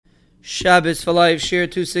Shabbos4Life, Shiur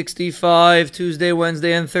 265, Tuesday,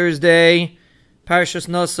 Wednesday, and Thursday, Parshas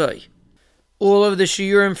Nosai. All of the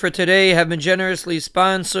Shiurim for today have been generously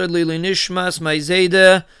sponsored, Lili Nishmas,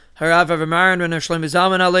 Maizeda, Harav Avamaran, and Shlomo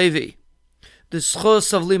Zalman Alevi. The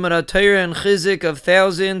schos of Limud Torah and chizik of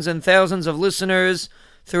thousands and thousands of listeners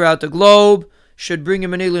throughout the globe should bring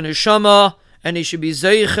him an Ilu Neshama, and he should be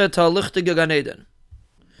Zeicha to Lichtige Gan Eden.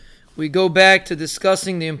 We go back to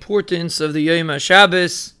discussing the importance of the Yom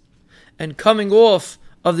HaShabbos, and coming off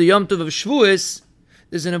of the Yom Tov of Shavuos,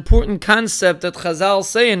 there's an important concept that Chazal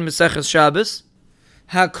say in Maseches Shabbos,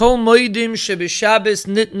 Hakol moedim sheb'Shabbos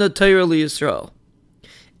nitna Torah liYisrael.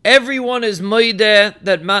 Everyone is moedeh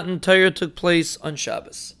that Matan Torah took place on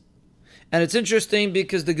Shabbos. And it's interesting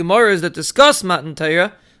because the Gemaras that discuss Matan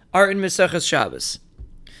Torah are in Maseches Shabbos.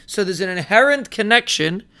 So there's an inherent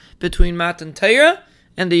connection between Matan Torah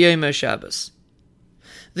and the Yom HaShabbos.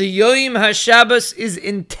 The Yom HaShabbos is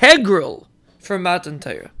integral for Matan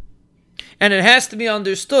Torah, and it has to be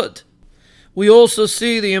understood. We also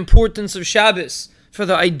see the importance of Shabbos for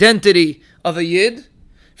the identity of a Yid,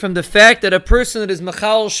 from the fact that a person that is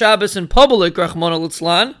Mechal Shabbos in public, Rachmana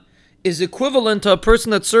litzlan, is equivalent to a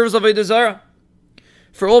person that serves Avodah Zarah.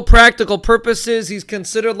 For all practical purposes, he's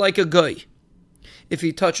considered like a Goy. If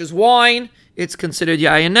he touches wine, it's considered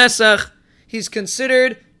Yayin Nesach. He's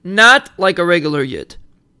considered not like a regular Yid.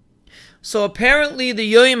 So apparently the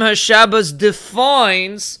Yom HaShabbos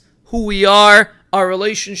defines who we are, our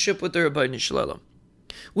relationship with the Rebbeinu Shalom.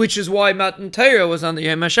 Which is why Matan Torah was on the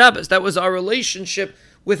Yom HaShabbos. That was our relationship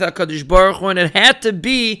with HaKadosh Baruch Hu, and it had to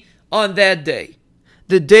be on that day.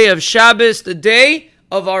 The day of Shabbos, the day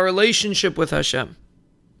of our relationship with Hashem.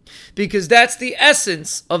 Because that's the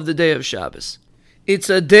essence of the day of Shabbos. It's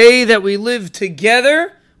a day that we live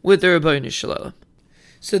together with the Rebbeinu Shalom.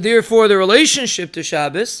 So therefore the relationship to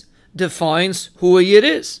Shabbos defines who a Yid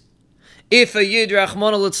is. If a Yid,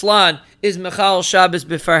 Rachmana litzlan, is Mechal Shabbos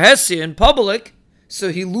b'farhesia in public, so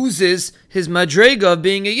he loses his madrega of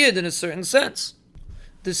being a Yid in a certain sense.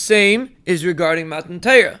 The same is regarding Matan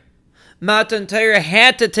Torah. Matan Torah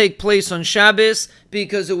had to take place on Shabbos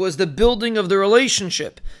because it was the building of the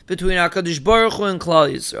relationship between HaKadosh Baruch Hu and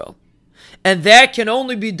Klal Yisrael. And that can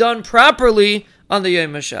only be done properly on the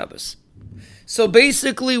Yom HaShabbos. So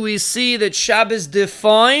basically we see that Shabbos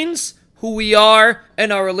defines who we are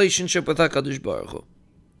and our relationship with HaKadosh Baruch Hu.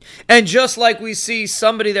 And just like we see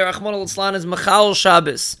somebody that Rachmana litzlan is Mechal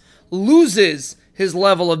Shabbos loses his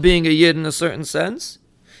level of being a Yid in a certain sense,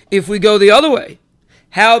 if we go the other way,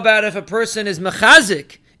 how about if a person is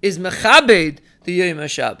Mechazik, is Mechabed the Yom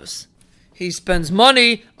HaShabbos? He spends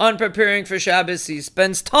money on preparing for Shabbos, he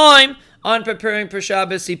spends time on preparing for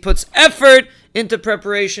Shabbos, he puts effort into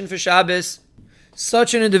preparation for Shabbos.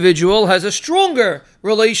 Such an individual has a stronger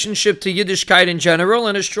relationship to Yiddishkeit in general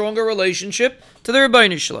and a stronger relationship to the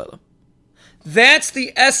Rebbeinu Shalom. That's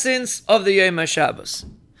the essence of the Yom HaShabbos.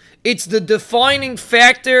 It's the defining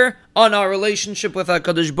factor on our relationship with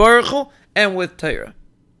HaKadosh Baruch Hu and with Torah.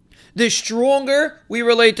 The stronger we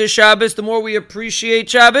relate to Shabbos, the more we appreciate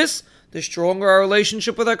Shabbos, the stronger our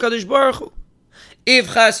relationship with HaKadosh Baruch Hu.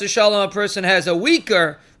 If Chas v'Shalom a person has a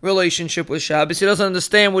weaker relationship with Shabbos, he doesn't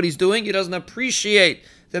understand what he's doing, he doesn't appreciate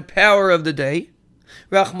the power of the day,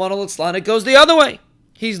 Rachmana litzlan, it goes the other way.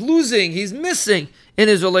 He's losing, he's missing in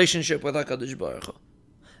his relationship with HaKadosh Baruch Hu.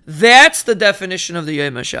 That's the definition of the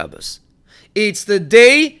Yom HaShabbos. It's the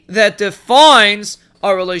day that defines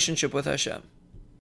our relationship with Hashem.